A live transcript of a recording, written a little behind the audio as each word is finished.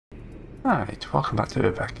Alright, welcome back to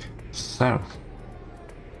Urbek. So,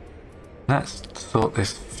 let's sort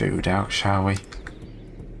this food out, shall we?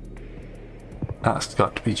 That's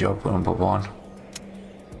got to be job number one.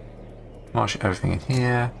 Wash everything in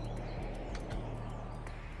here.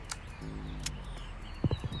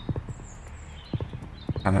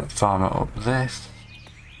 And then farm it up this.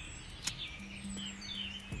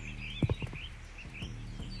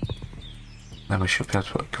 Then we should be able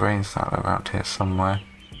to put a grain silo around here somewhere.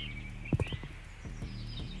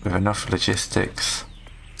 With enough logistics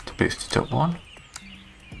to boost it up one.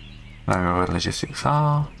 I don't know where logistics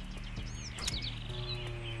are.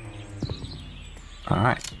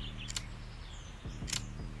 Alright.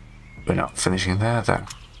 We're not finishing there though.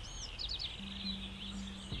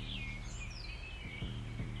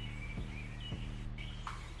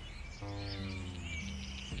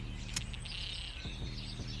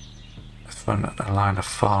 Let's run a line of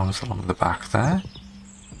farms along the back there.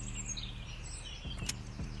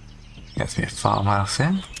 Gets me a farmhouse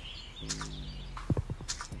in.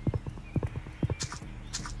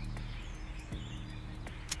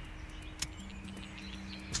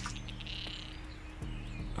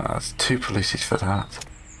 That's too polluted for that.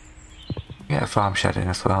 Get a farm shed in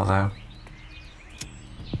as well though.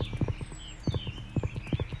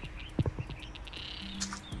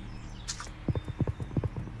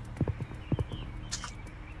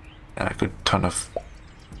 And a good ton of...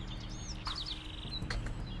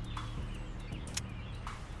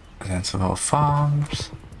 And then some more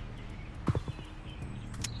farms.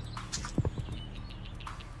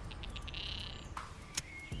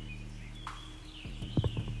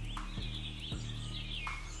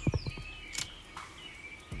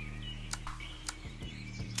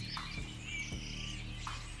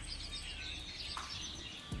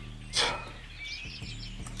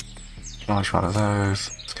 Demolish one of those.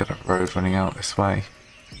 Let's get a road running out this way.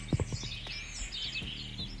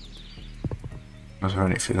 Let's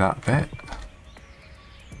run it through that bit.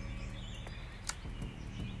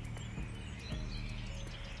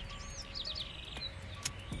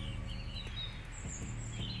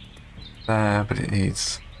 There, but it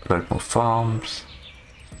needs a load more farms.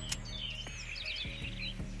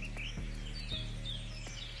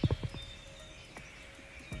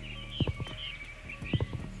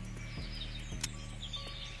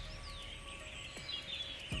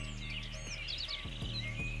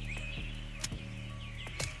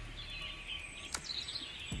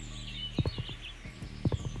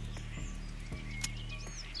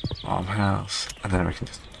 Farmhouse, and then we can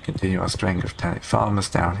just continue our string of tenant farmers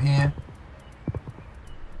down here.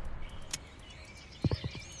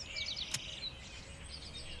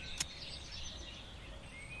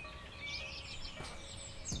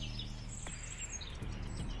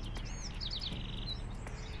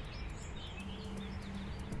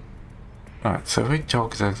 Right, so we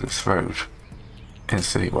jog this road in a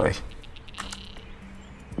city way.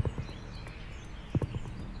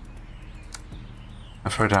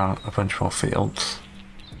 And throw down a bunch more fields.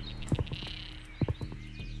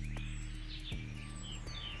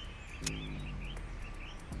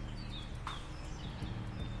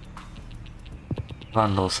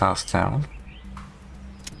 Landlord's house down.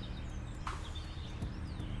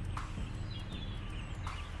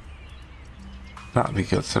 That'd be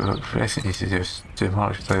good, so what we basically need to do is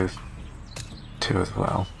demolish those two as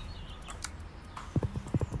well.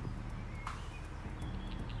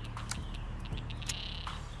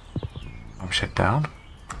 Shed down.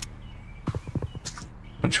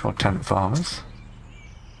 Bunch more tenant farmers.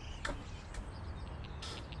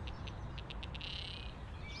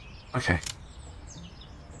 Okay.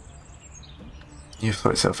 You've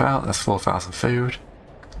thought itself out, that's 4,000 food.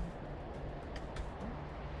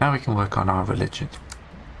 Now we can work on our religion.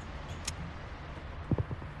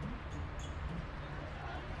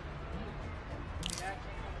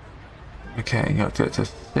 Okay, you got to get to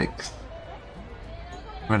 6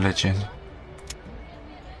 religion.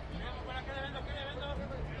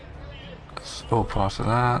 That's all part of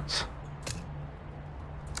that.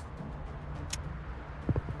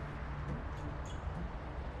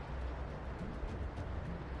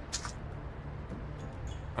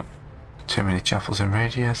 Too many chapels in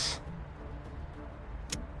radius.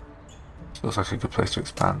 This looks like a good place to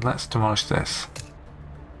expand. Let's demolish this.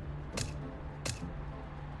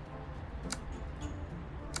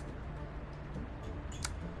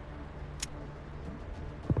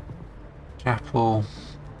 Chapel.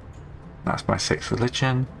 That's my 6th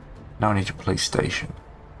religion. Now I need a police station.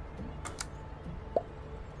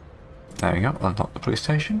 There we go, unlock the police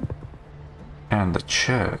station. And the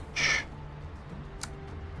church.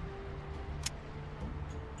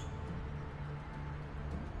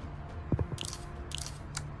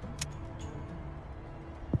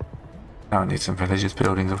 Now I need some religious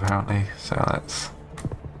buildings apparently, so let's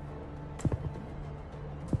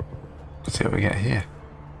see what we get here.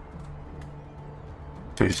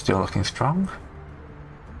 Food's still looking strong.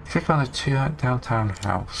 Click on the downtown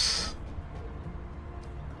house.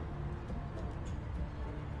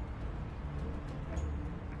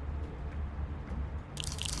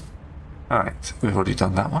 Alright, we've already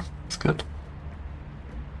done that one. That's good.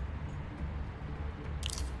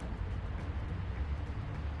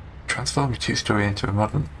 Transform your 2-story into a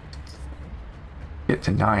modern. Get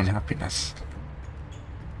to 9 happiness.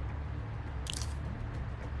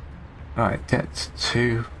 Alright, get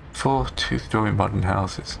to 4 2-story modern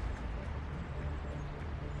houses.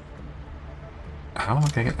 How am I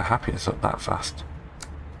going to get the happiness up that fast?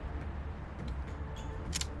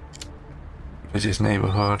 Religious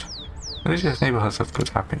neighbourhood. Religious neighbourhoods have good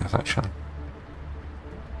happiness actually.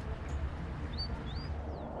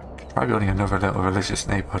 Try building another little religious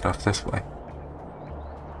neighbourhood off this way.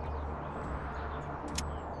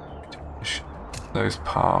 Push those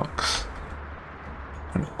parks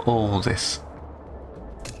and all this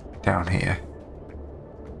down here.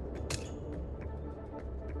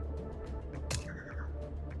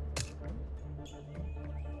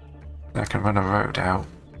 I can run a road out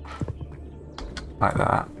like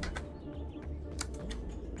that.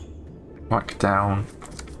 Whack down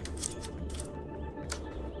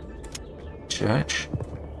church,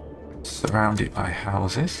 surrounded by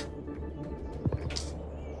houses.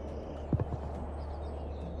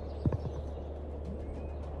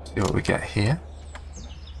 See what we get here.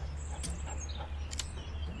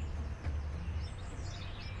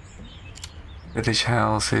 Village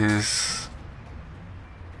houses.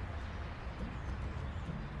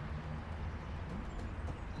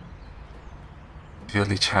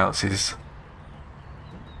 Village houses.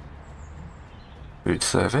 Food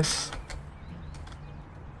service.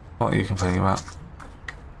 What are you complaining about?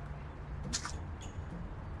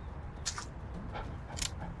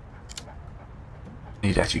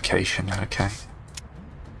 Need education, okay.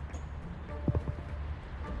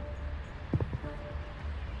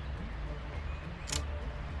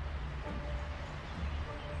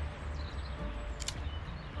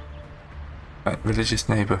 Right, religious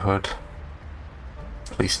neighbourhood,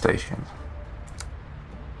 police station.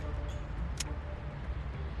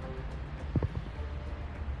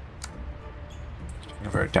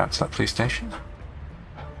 Road down to that police station.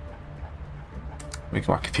 We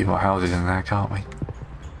can whack a few more houses in there, can't we?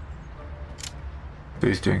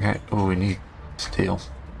 Who's doing it? Oh, we need steel.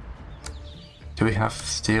 Do we have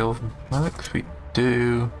steel works? We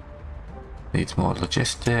do. Needs more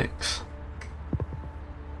logistics.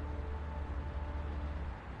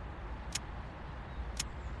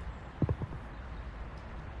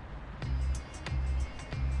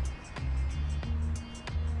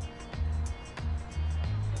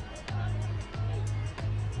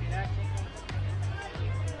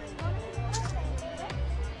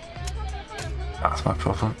 That's my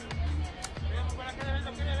problem.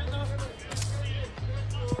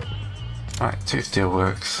 Right, 2 steel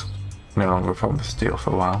works. No longer a problem with steel for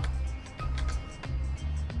a while.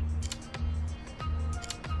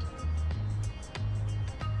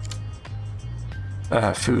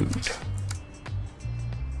 Food.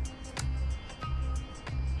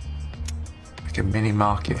 Like a mini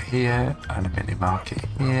market here and a mini market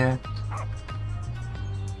here.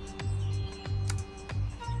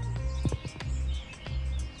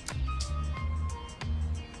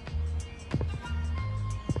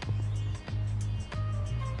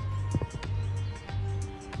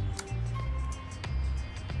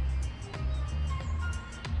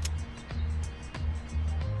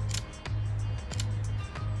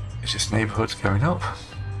 It's just neighbourhoods going up.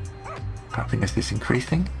 Happiness is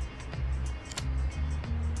increasing.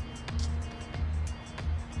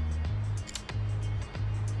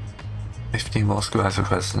 $15 more squares of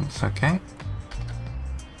residence, okay.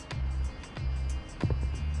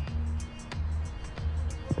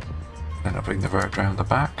 Then I'll bring the road round the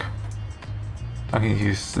back. I'm going to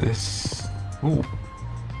use this. Ooh.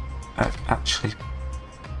 I've actually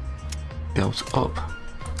built up.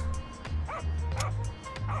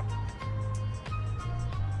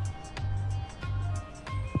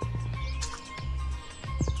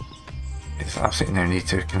 There's absolutely no need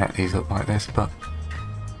to connect these up like this, but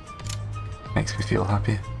makes me feel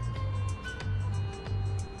happier.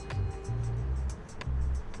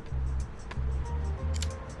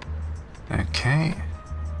 Okay.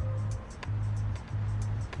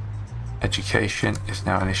 Education is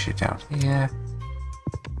now an issue down here.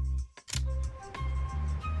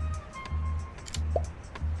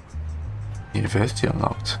 University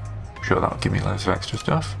unlocked. I'm sure that'll give me loads of extra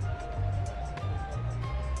stuff.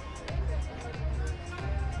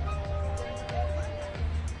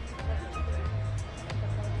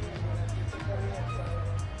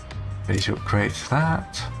 Ready to upgrade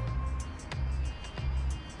that.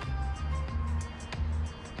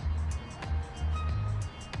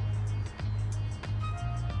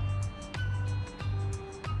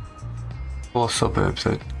 Four suburbs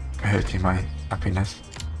are hurting my happiness.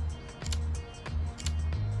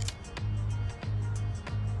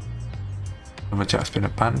 Lumberjack's been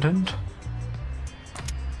abandoned.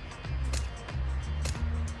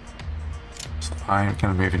 It's fine, I'm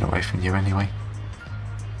kind of moving away from you anyway.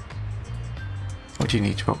 What do you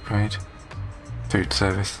need to upgrade? Food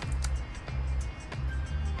service.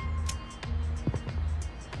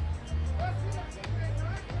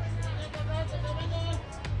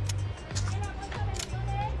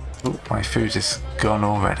 Oh, my food is gone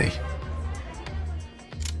already.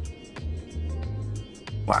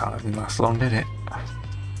 Wow, that didn't last long, did it?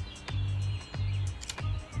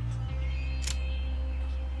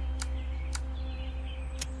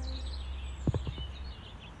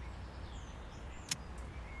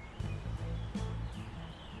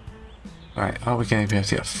 Right, are we going to be able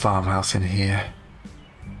to get a farmhouse in here?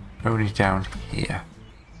 Only down here.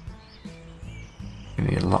 We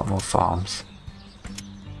need a lot more farms.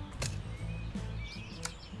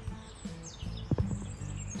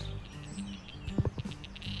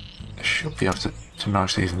 I should be able to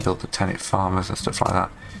manage to even build the tenant farmers and stuff like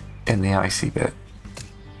that in the icy bit.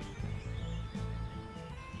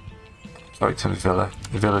 Sorry to the villa.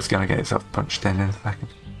 The villa's going to get itself punched in a second.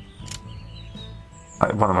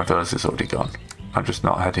 Like, one of my villas is already gone. I'm just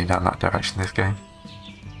not heading down that direction this game.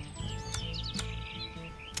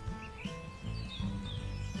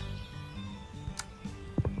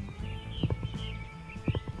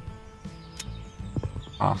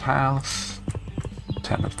 Farmhouse.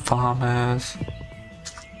 Tenant farmers.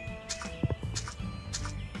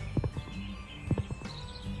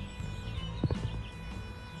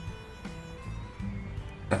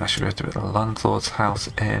 Then I should be able to put the landlord's house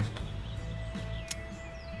in.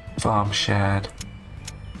 Farm shed.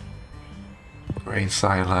 Grain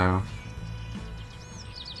silo.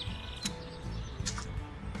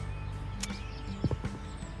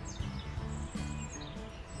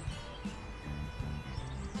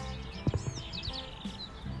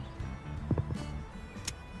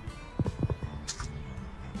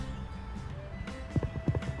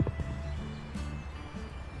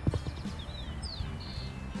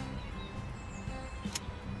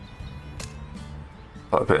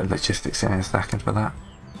 Got a bit of logistics in a second for that.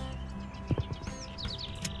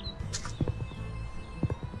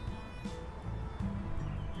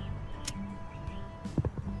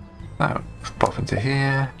 So, pop into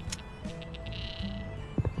here.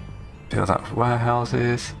 Fill that with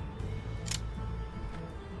warehouses.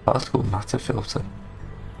 Particle matter filter.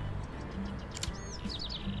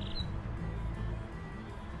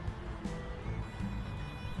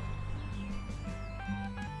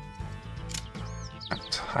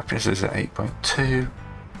 Happiness is at 8.2.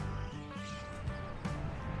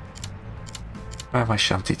 Where are my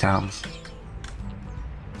shanty towns?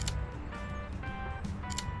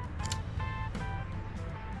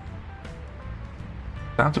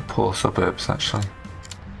 Down to poor suburbs actually.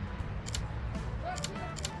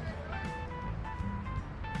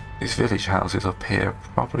 These village houses up here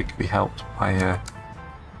probably could be helped by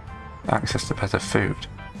access to better food.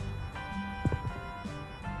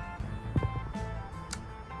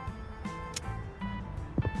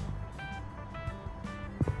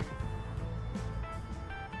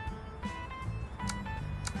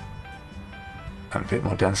 And a bit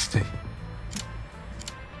more density.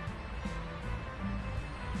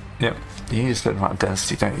 Yep, you need a certain amount of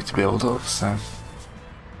density, don't you, to build up, so.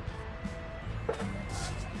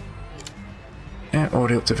 Yeah,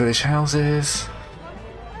 already up to village houses.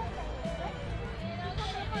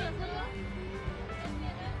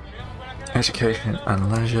 Education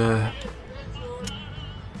and leisure.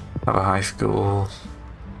 Have a high school.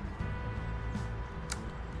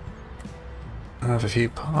 Have a few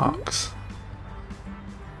parks.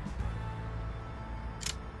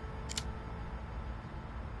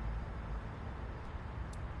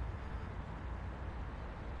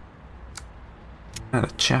 And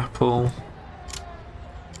a chapel.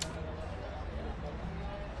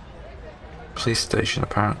 Police station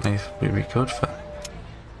apparently would be good for.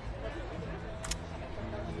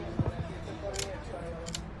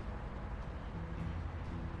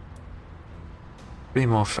 Be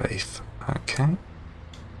more faith. Okay.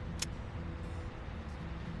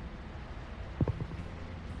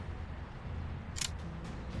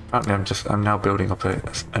 Apparently I'm now building up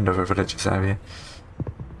another religious area.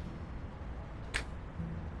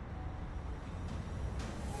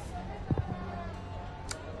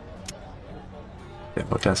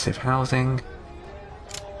 Or density of housing.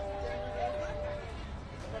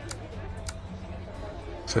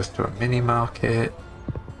 Access to a mini market.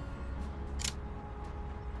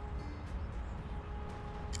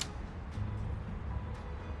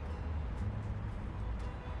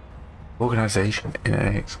 Organisation in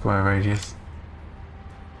an 8 square radius.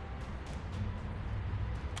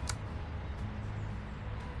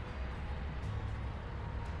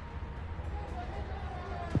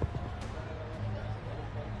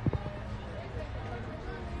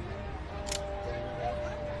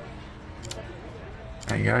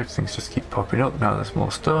 There you go, things just keep popping up. Now there's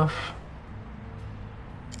more stuff.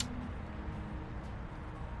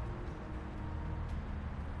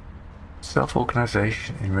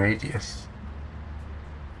 Self-organisation in radius.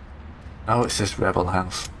 Oh, it's this rebel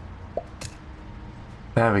house.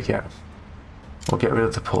 There we go. We'll get rid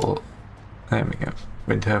of the port. There we go.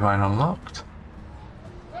 Wind turbine unlocked.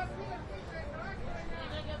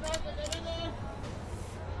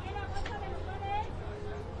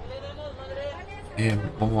 Yeah,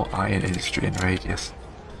 more iron industry in radius.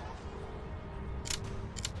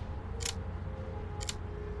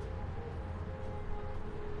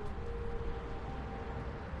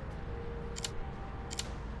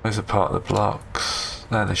 Where's a part of the blocks?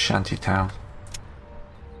 There, the shanty town.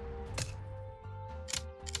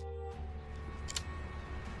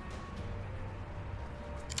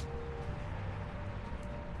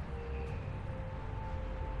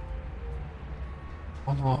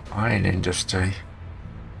 One more iron industry.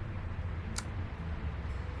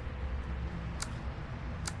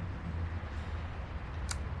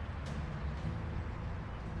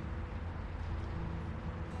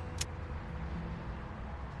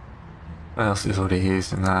 What else is already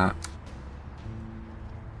used in that?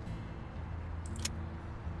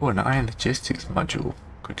 Oh, an iron logistics module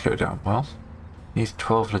could go down well. Needs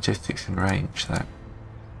 12 logistics in range though.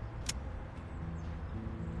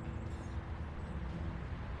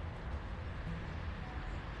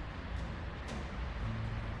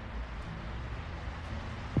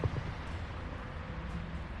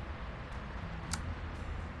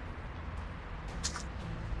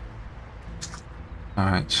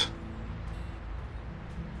 Alright.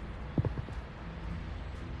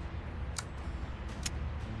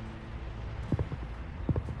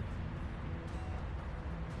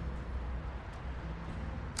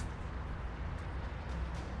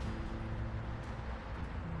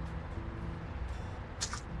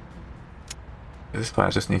 This part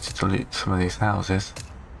I just need to delete some of these houses.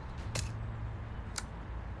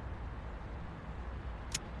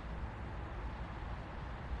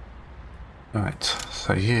 Right,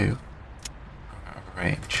 so you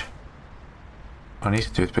arrange. What I need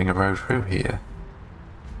to do is bring a road through here.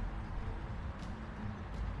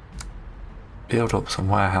 Build up some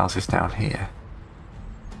warehouses down here.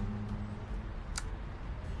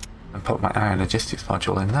 And put my iron logistics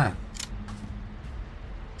module in there.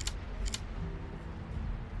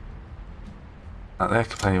 Now they're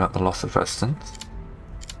complaining about the loss of residents.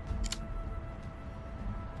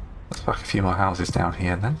 Let's pack a few more houses down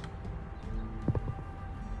here then.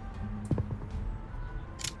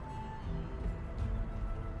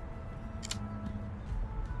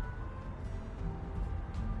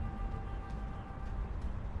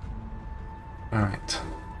 Alright.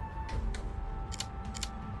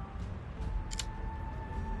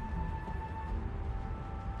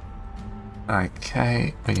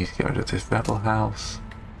 Okay, we need to get rid of this rebel house.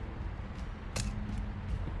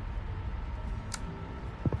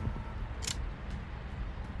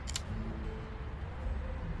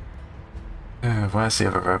 Where's the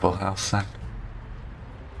other rebel house then?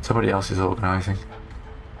 Somebody else is organising.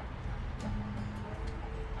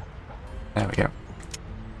 There we go.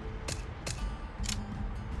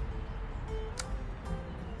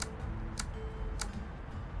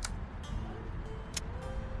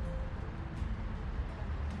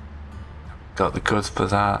 Got the goods for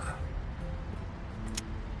that.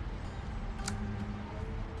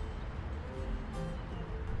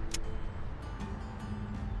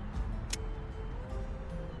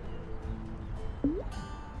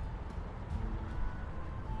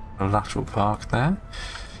 A lateral park there.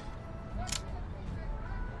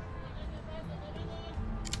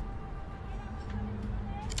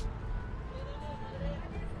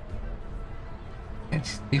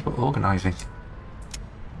 It's people organising.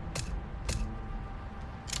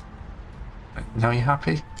 Now you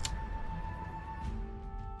happy?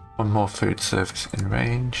 One more food service in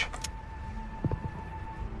range.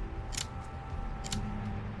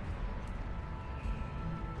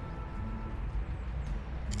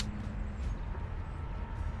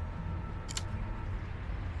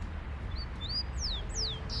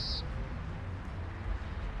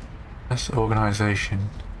 This organisation.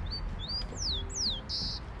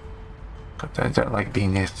 God, they don't like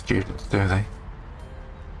being near students, do they?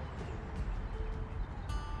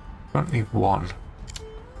 Only one.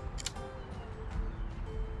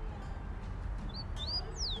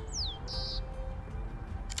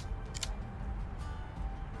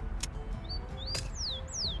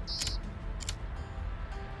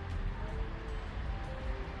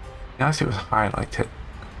 Nice, it was highlighted.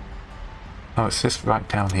 Oh, it's just right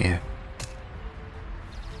down here.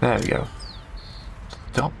 There we go.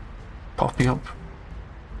 Stop popping up.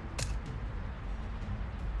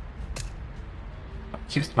 I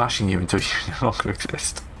keep smashing you until you no longer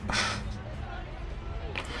exist.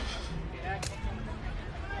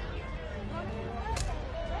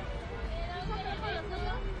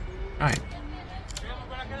 Right.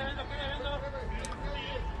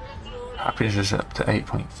 Happiness is up to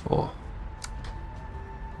 8.4.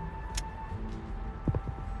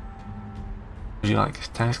 Would you like a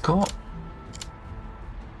tennis court?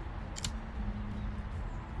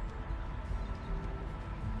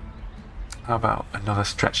 How about another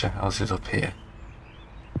stretch of houses up here?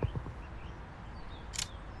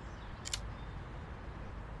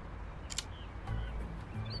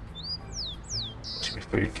 Watching my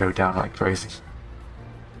food go down like crazy.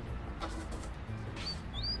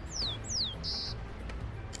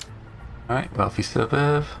 Right, wealthy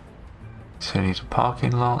suburb. So need a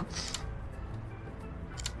parking lot.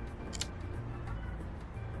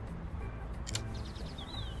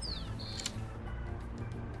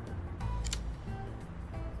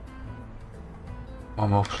 One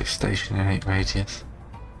more police station in 8 radius.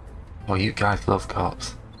 Oh, you guys love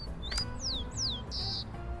cops.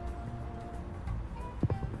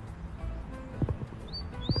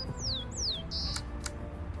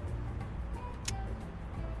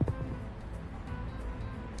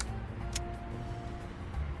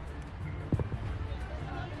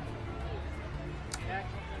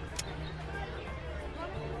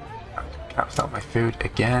 Caps out my food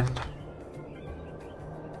again.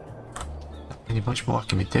 Not really much more I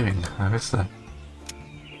can be doing, though, is there?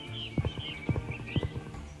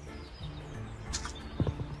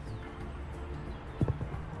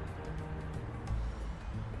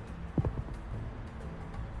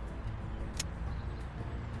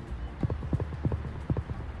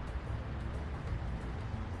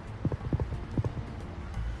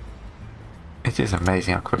 It is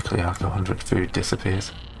amazing how quickly after 100 food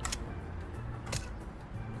disappears.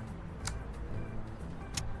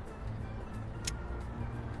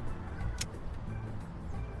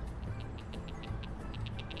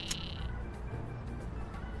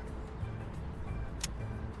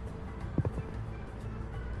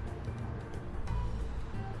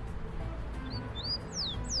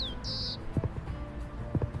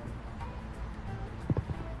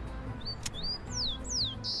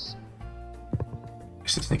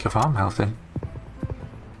 Just think of farmhouse in.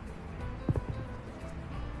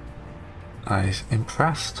 I was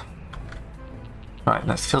impressed. Right,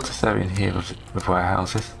 let's fill this area in here with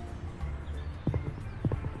warehouses.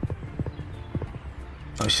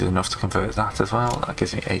 Which is enough to convert that as well. That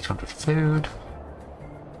gives me 800 food.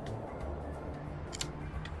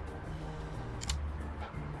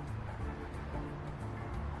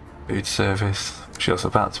 Food service. She's also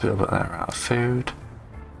about to build, but they're out of food.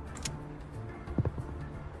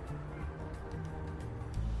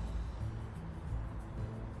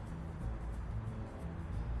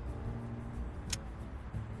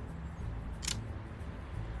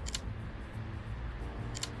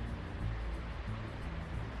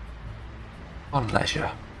 On leisure.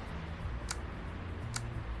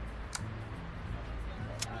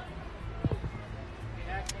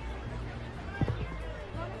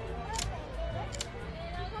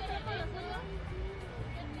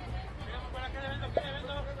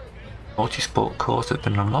 Multi-sport course has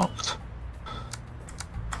been unlocked.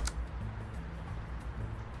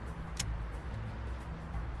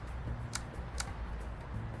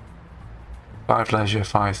 Five leisure,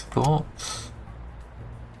 5 thoughts.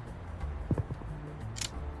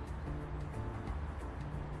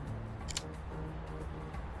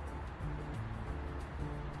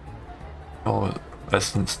 Or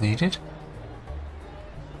residents needed.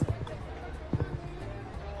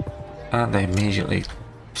 And they immediately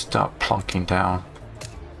start plonking down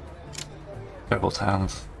rebel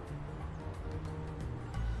towns.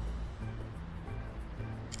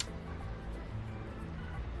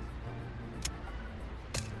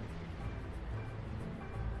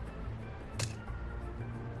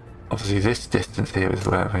 Obviously this distance here is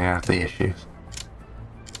where we have the issues.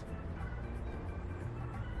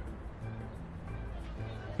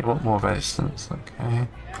 You want more resistance, okay.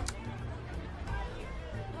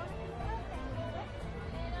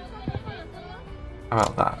 How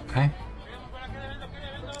about that, okay?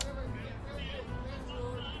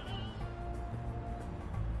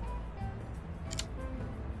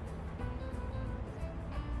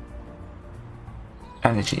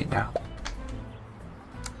 Energy now.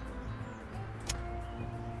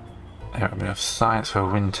 I don't have enough science for a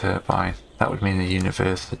wind turbine. That would mean a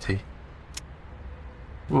university.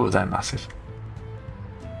 Ooh, they're massive.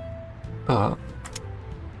 But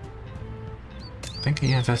I think a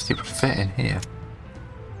university would fit in here.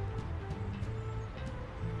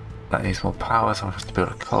 That needs more power, so I'm going to have to build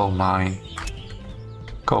a coal mine.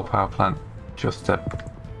 Coal power plant just to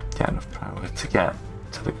get enough power to get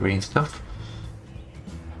to the green stuff.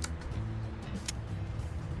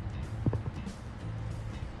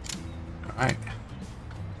 Alright.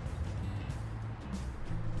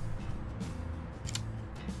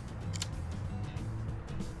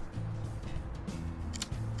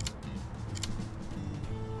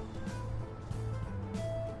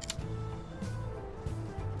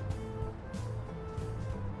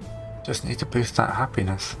 Just need to boost that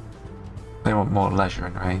happiness. They want more leisure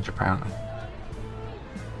in range, apparently.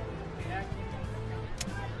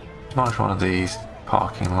 Demolish one of these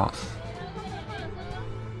parking lots.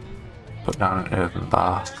 Put down an urban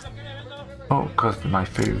bar. Oh, because my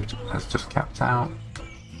food has just capped out.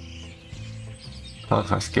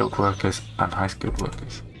 Lots of skilled workers and high skilled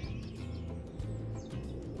workers.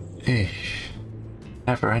 Eesh.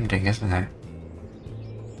 Never ending, isn't it?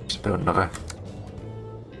 Just build another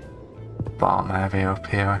farm area up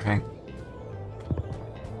here, I think.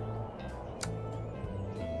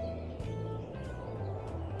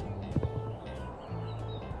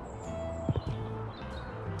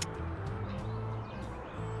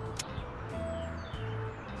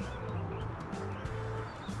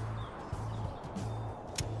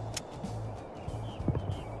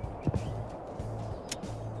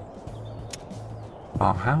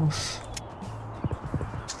 Farmhouse.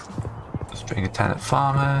 Let's bring a tenant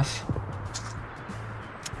farmers.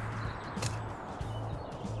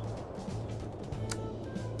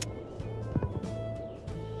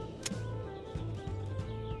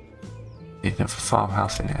 Need another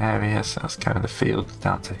farmhouse in the area, so let's carry the fields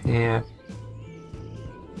down to here.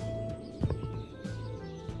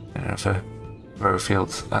 And another row of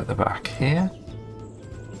fields at the back here.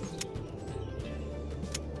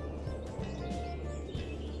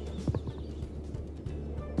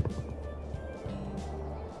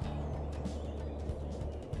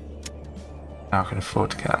 Now I can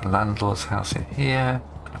afford to get a landlord's house in here.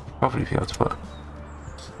 I'll probably be able to put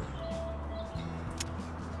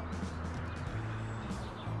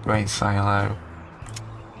grain silo.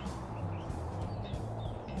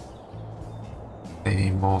 They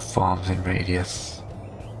need more farms in radius.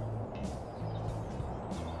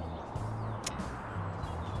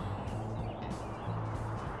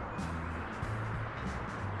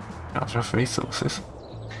 Not just resources.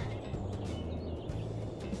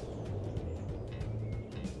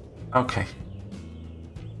 Okay.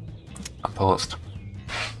 I'm paused.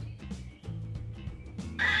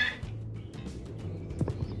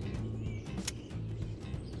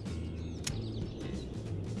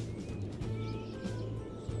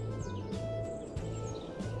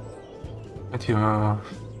 Where do you oh,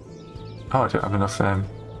 I don't have enough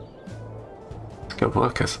skilled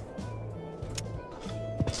workers.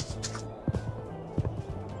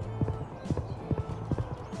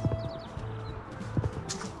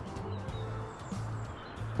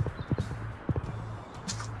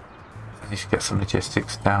 I need to get some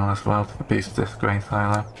logistics down as well to boost this grain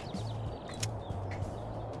silo.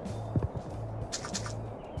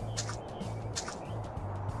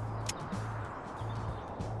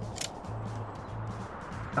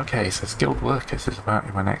 Okay, so skilled workers is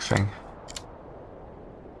about my next thing.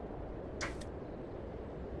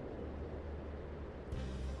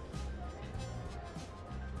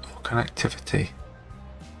 Connectivity.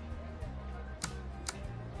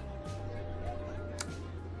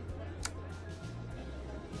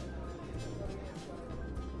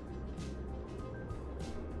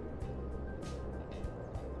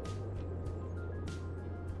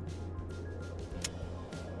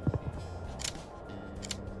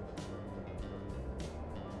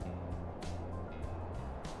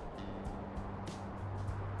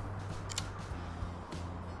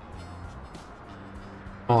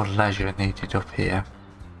 More leisure needed up here.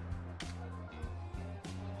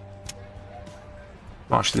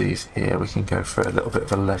 Watch these here, we can go for a little bit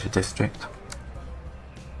of a leisure district.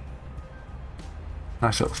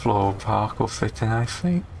 Nice little floral park will fit in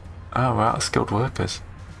nicely. Oh, we're out of skilled workers.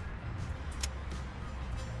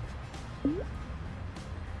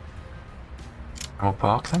 More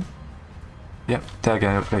park then? Yep, they're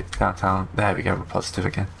going to upgrade to downtown. There we go, we're positive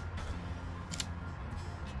again.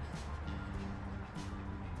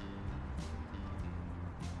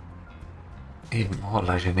 Even more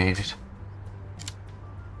leisure needed.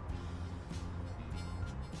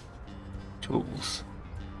 Tools.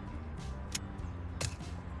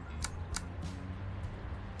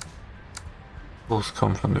 Tools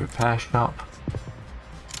come from the repair shop.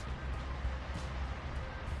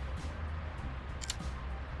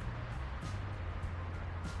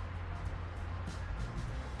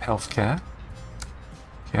 Healthcare.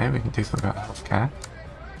 Okay, we can do something about healthcare.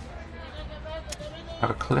 Have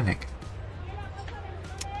a clinic.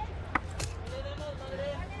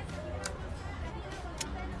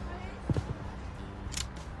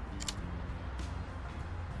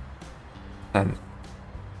 Then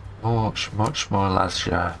much more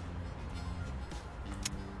leisure.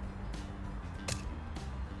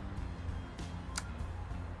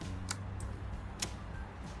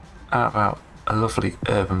 How about a lovely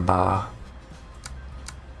urban bar?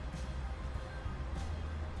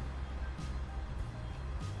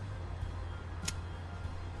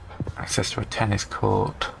 Access to a tennis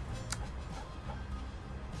court.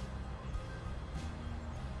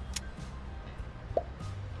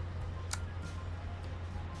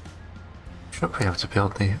 Should be able to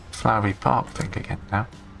build the flowery park thing again now.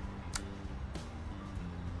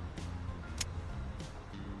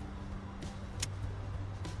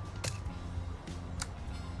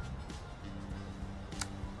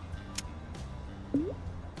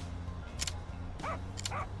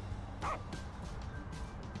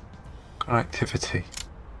 Connectivity.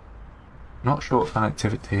 Not sure what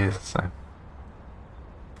connectivity is, so.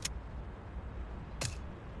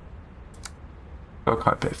 Got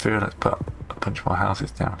quite a bit of food, let's put a bunch more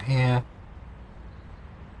houses down here.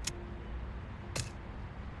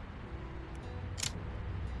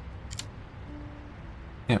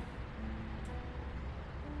 Yep.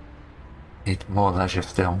 Need more leisure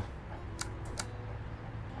still.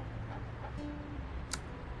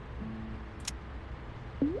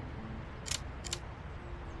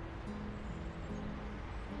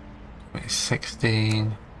 It's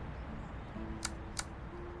 16.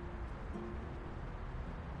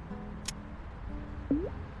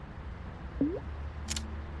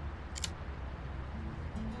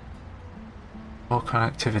 More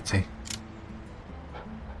connectivity.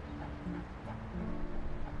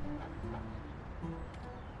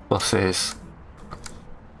 Buses.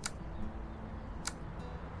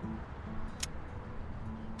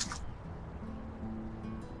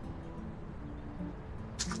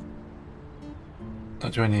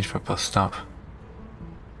 What do I need for a bus stop?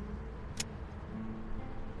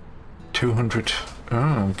 200.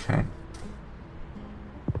 Oh, okay.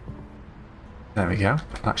 There we go.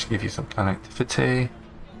 That should give you some connectivity.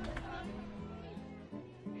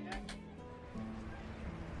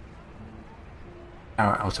 Now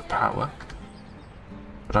out of power.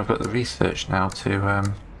 But I've got the research now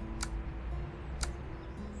to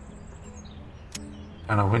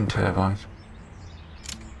and a wind turbine.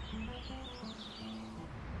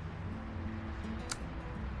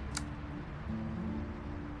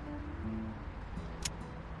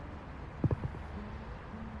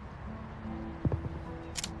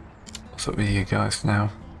 What's up with you guys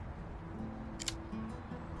now?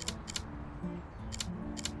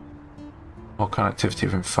 More connectivity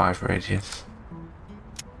within 5 radius.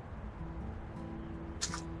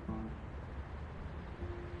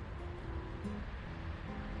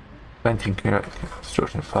 Venting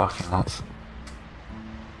construction of parking lots.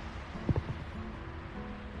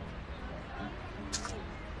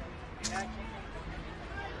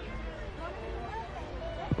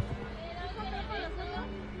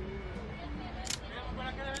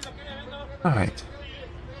 Alright.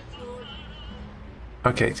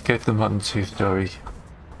 Okay, to go to the modern 2-story,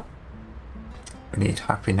 we need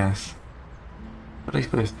happiness. At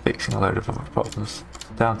least we're fixing a load of other problems.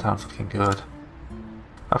 Downtown's looking good.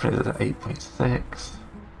 Happiness is at 8.6.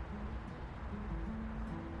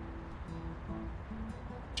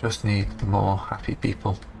 Just need more happy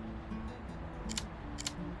people.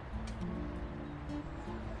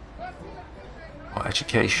 More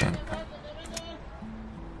education.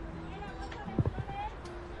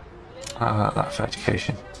 I like that for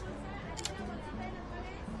education.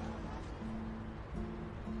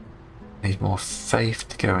 Need more faith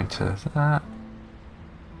to go into that.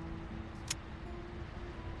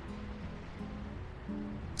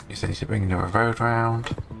 You said to bring another road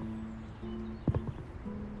round.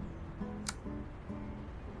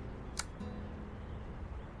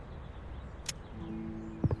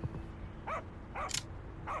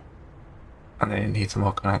 And then it needs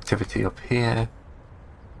more connectivity up here.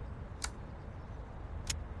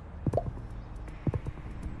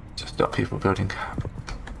 Just got people building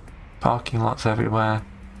parking lots everywhere.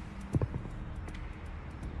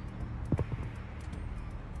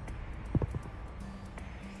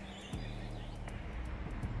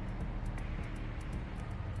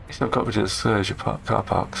 Still got rid of the surge car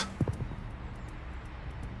parks.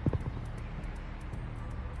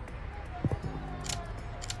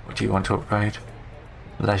 What do you want to upgrade?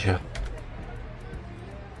 Leisure.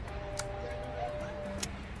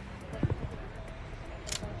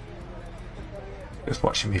 Just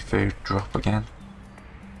watching me food drop again.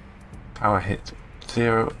 Power hit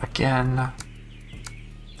 0 again.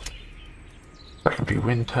 That can be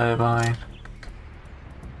wind turbine.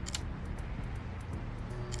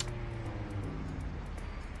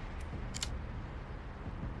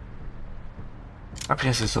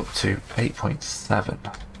 Happiness is up to 8.7.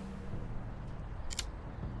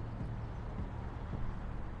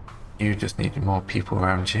 You just need more people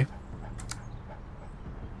around you.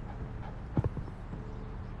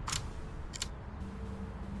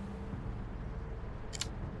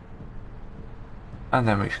 And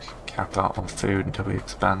then we cap out on food until we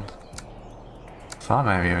expand farm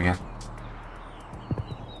area again.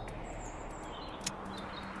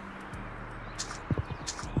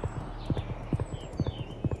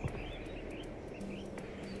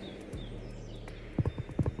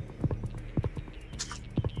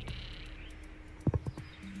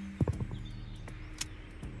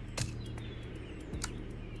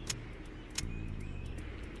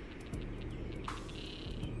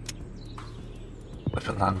 With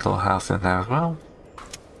a landlord house in there as well.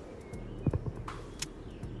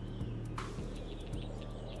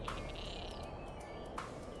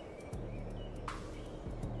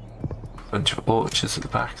 Bunch of orchards at the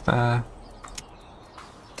back there.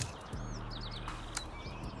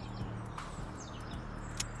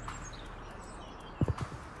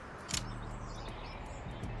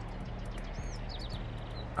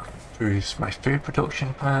 Boost my food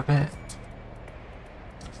production by a bit.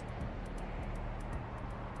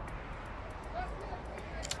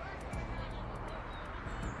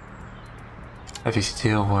 Heavy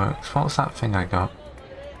steel works. What was that thing I got?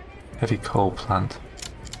 Heavy coal plant.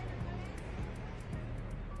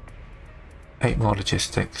 8 more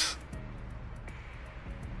logistics.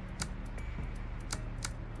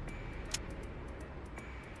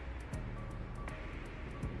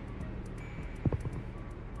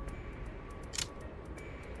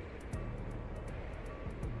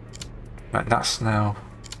 Right, that's now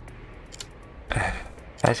a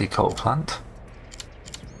heavy coal plant.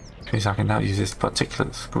 Which means I can now use this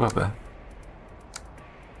particular scrubber.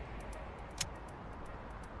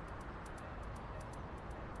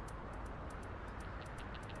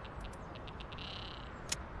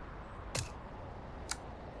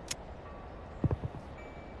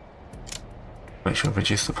 Which will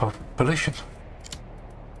reduce the pollution.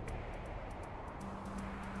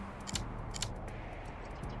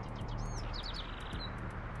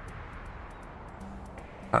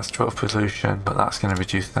 That's 12 pollution, but that's going to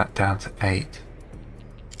reduce that down to 8.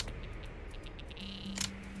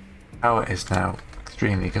 Power is now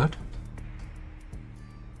extremely good.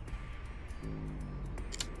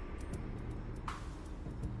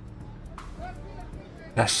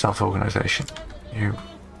 Less self-organisation. You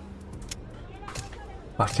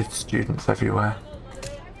blasted students everywhere.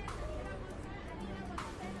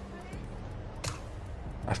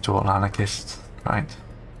 Left all anarchists, right.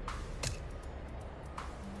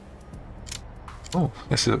 Oh,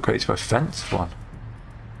 this is upgraded to a fenced one.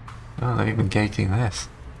 Oh, they're even gating this.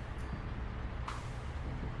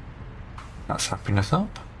 That's happiness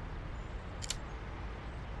up.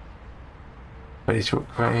 Ready to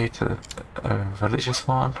upgrade to a religious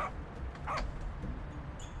one.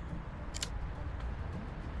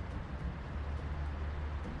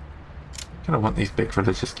 Kind of want these big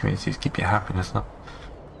religious communities to keep your happiness up.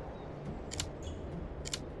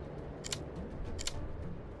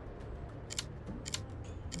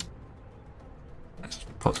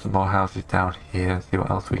 Put some more houses down here, see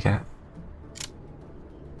what else we get.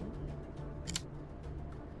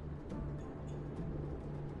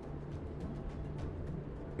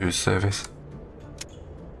 Food service.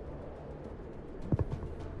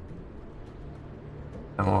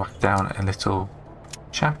 And we'll walk down a little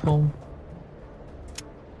chapel.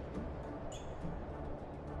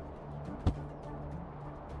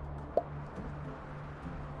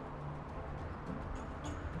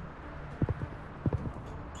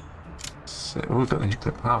 Oh, we've got the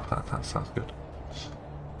nuclear power plant, that sounds good.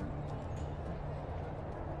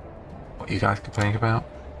 What are you guys complaining about?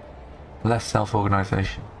 Less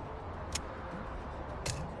self-organisation.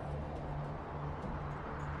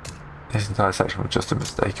 This entire section was just a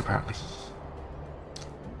mistake, apparently.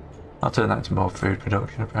 I'll turn that into more food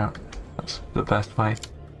production, apparently. That's the best way.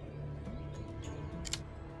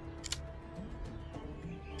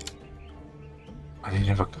 I need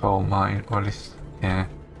another coal mine, or at least, yeah.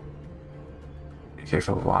 Okay,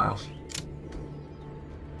 for a while.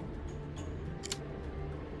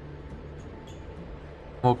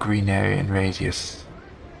 More green area in radius.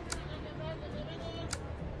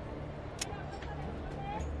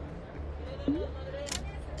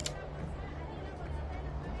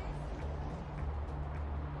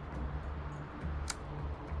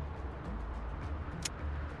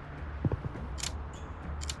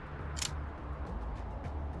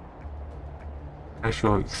 I'm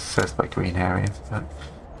sure it says by green area, but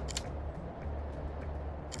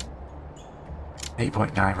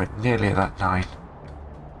 8.9, we're nearly at that 9.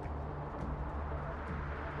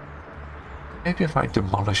 Maybe if I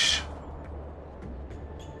demolish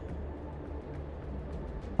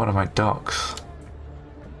one of my docks.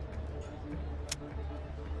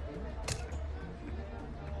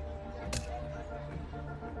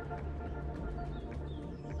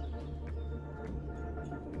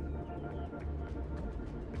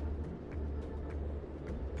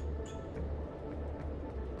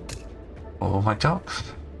 All my docks.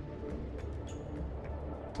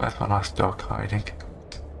 Where's my last dock hiding?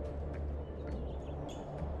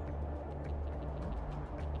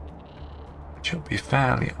 Should be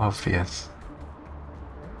fairly obvious.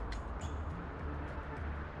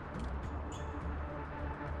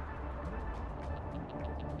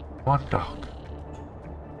 One dock.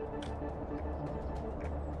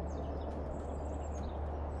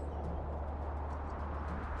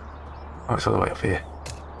 Oh, it's all the way up here.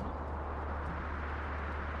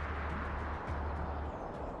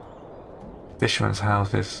 Fishermen's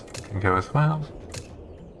houses can go as well.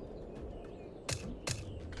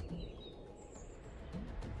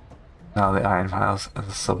 Now the iron house and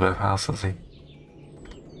the suburb house are the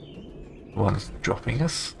ones dropping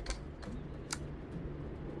us.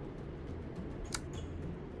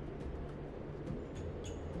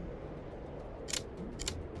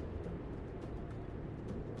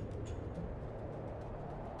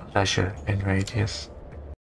 Leisure in radius.